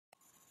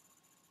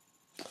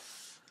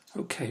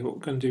Okay, what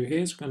we're going to do here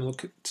is we're going to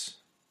look at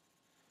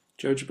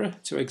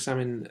GeoGebra to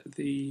examine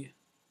the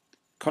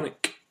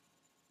conic,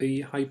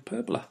 the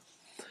hyperbola.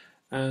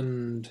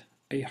 And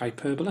a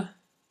hyperbola,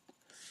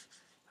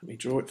 let me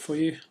draw it for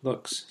you,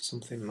 looks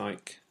something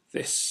like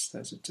this.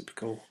 There's a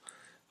typical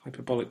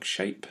hyperbolic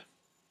shape.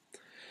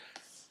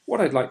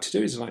 What I'd like to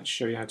do is I'd like to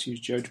show you how to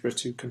use GeoGebra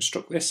to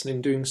construct this, and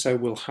in doing so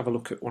we'll have a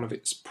look at one of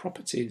its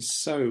properties.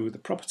 So the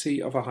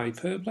property of a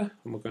hyperbola,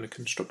 and we're going to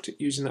construct it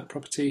using that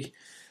property,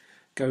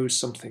 goes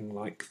something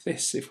like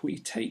this. If we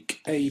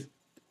take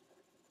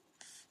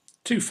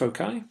two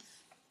foci,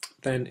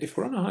 then if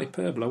we're on a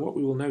hyperbola, what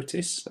we will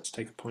notice, let's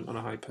take a point on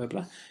a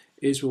hyperbola,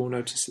 is we will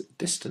notice that the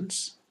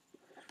distance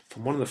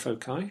from one of the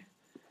foci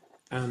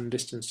and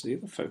distance to the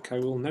other foci,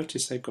 we'll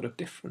notice they've got a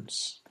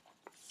difference.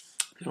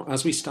 Now,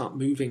 as we start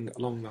moving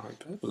along the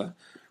hyperbola,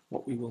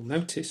 what we will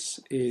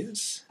notice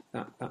is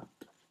that that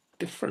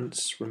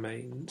difference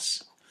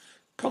remains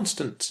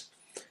constant,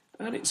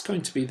 and it's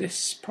going to be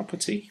this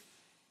property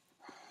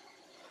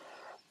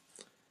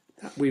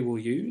that we will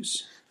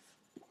use,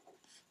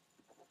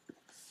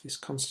 this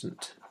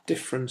constant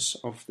difference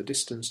of the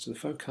distance to the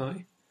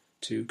foci,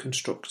 to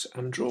construct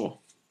and draw.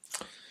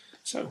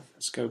 So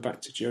let's go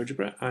back to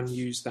GeoGebra and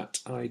use that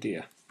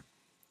idea.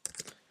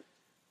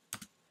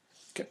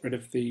 Get rid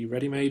of the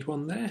ready-made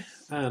one there,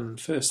 and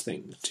first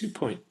thing, 2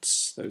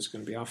 points, those are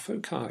going to be our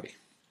foci.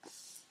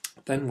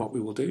 Then what we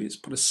will do is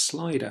put a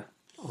slider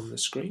on the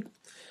screen,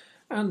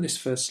 and this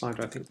first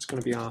slider I think is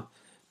going to be our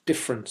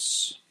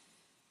difference.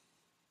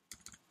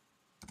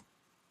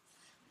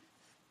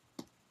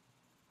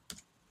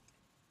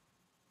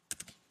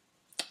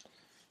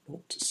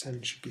 To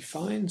send should be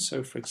fine.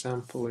 So for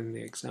example, in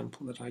the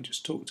example that I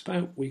just talked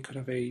about, we could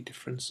have a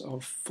difference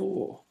of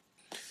 4.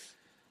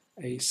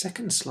 A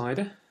second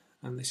slider,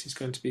 and this is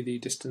going to be the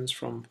distance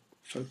from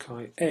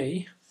foci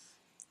A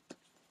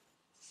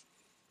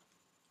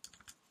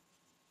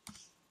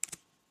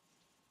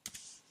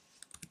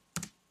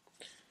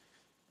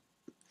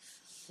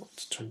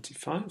to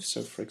 25.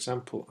 So for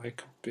example, I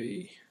could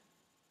be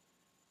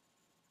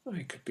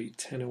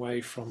 10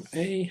 away from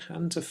A,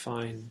 and to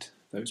find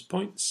those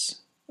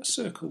points, a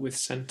circle with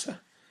centre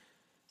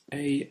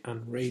A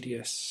and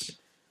radius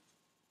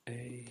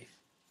A.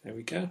 There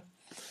we go.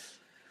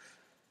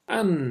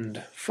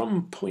 And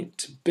from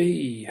point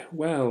B,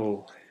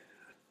 well,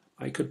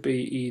 I could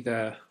be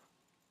either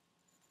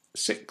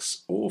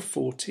 6 or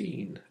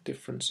 14, a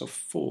difference of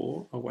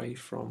 4 away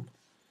from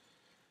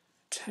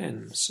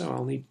 10. So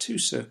I'll need 2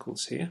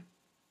 circles here.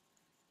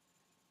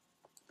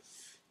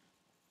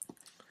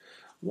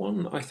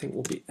 One I think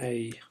will be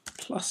A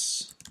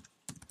plus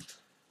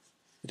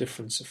the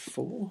difference of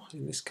 4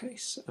 in this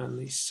case, and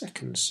the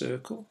second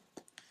circle,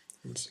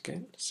 once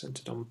again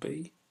centred on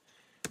B,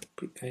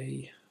 will be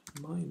A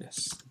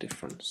minus the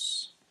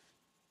difference.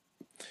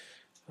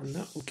 And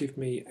that will give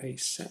me a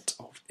set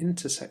of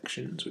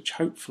intersections which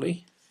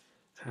hopefully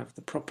have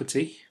the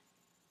property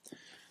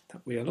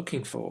that we are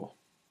looking for.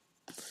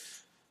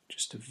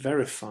 Just to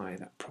verify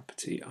that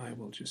property, I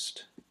will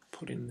just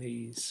put in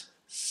these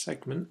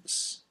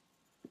segments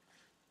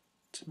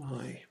to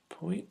my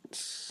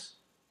points.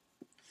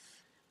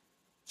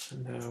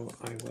 And now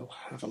I will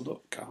have a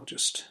look. I'll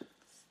just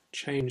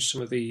change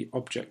some of the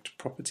object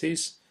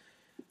properties,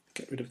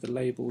 get rid of the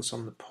labels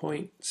on the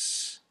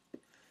points,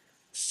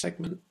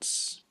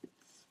 segments.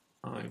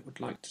 I would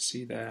like to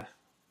see their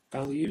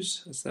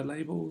values as their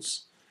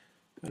labels,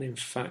 and in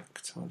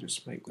fact I'll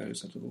just make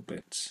those a little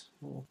bit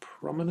more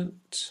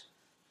prominent.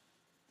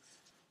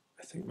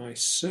 I think my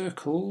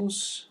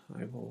circles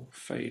I will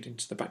fade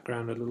into the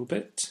background a little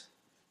bit.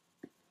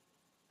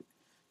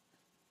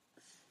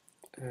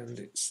 And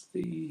it's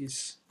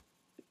these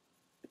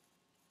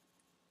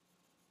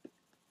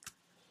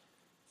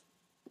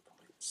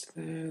points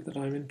there that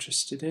I'm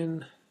interested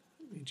in.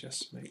 Let me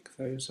just make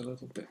those a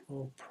little bit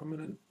more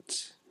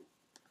prominent.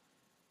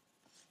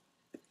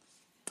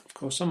 Of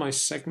course, on my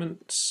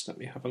segments, let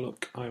me have a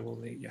look. I will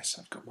need, yes,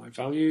 I've got my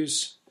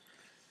values.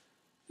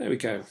 There we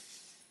go.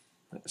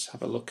 Let's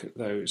have a look at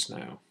those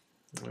now.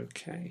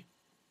 Okay.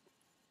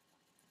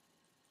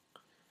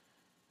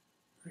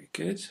 Very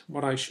good.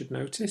 What I should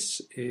notice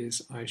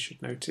is I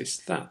should notice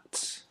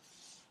that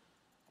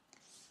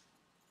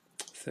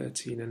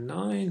 13 and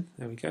 9,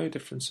 there we go,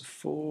 difference of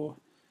 4.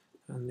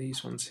 And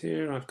these ones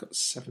here, I've got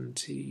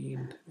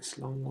 17, this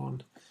long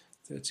one,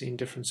 13,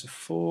 difference of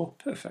 4,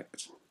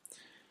 perfect.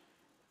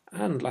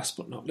 And last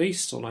but not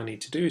least, all I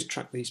need to do is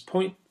track these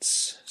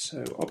points.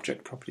 So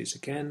object properties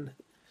again.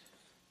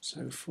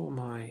 So for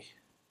my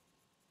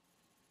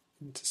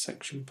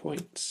intersection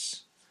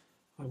points,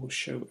 I will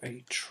show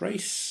a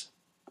trace.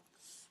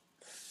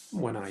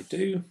 When I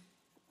do,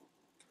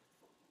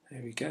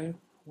 there we go,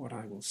 what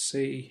I will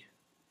see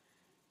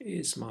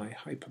is my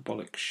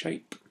hyperbolic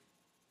shape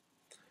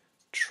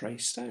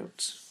traced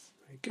out.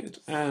 Very good.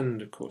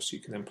 And of course you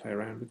can then play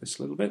around with this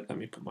a little bit. Let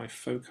me put my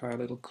foci a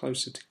little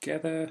closer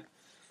together,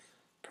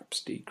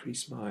 perhaps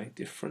decrease my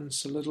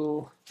difference a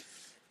little,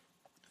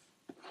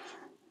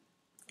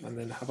 and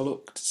then have a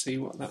look to see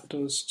what that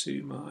does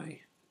to my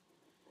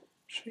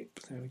shape.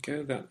 There we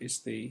go. That is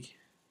the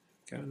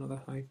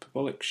another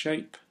hyperbolic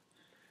shape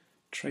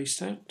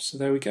traced out. So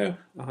there we go,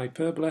 a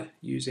hyperbola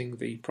using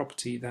the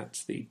property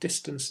that the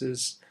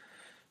distances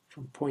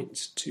from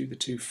point to the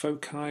two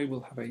foci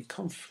will have a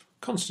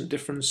constant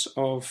difference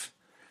of,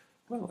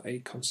 well, a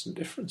constant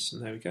difference.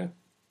 And there we go.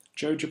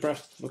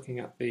 GeoGebra looking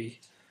at the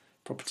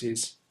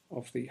properties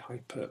of the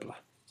hyperbola.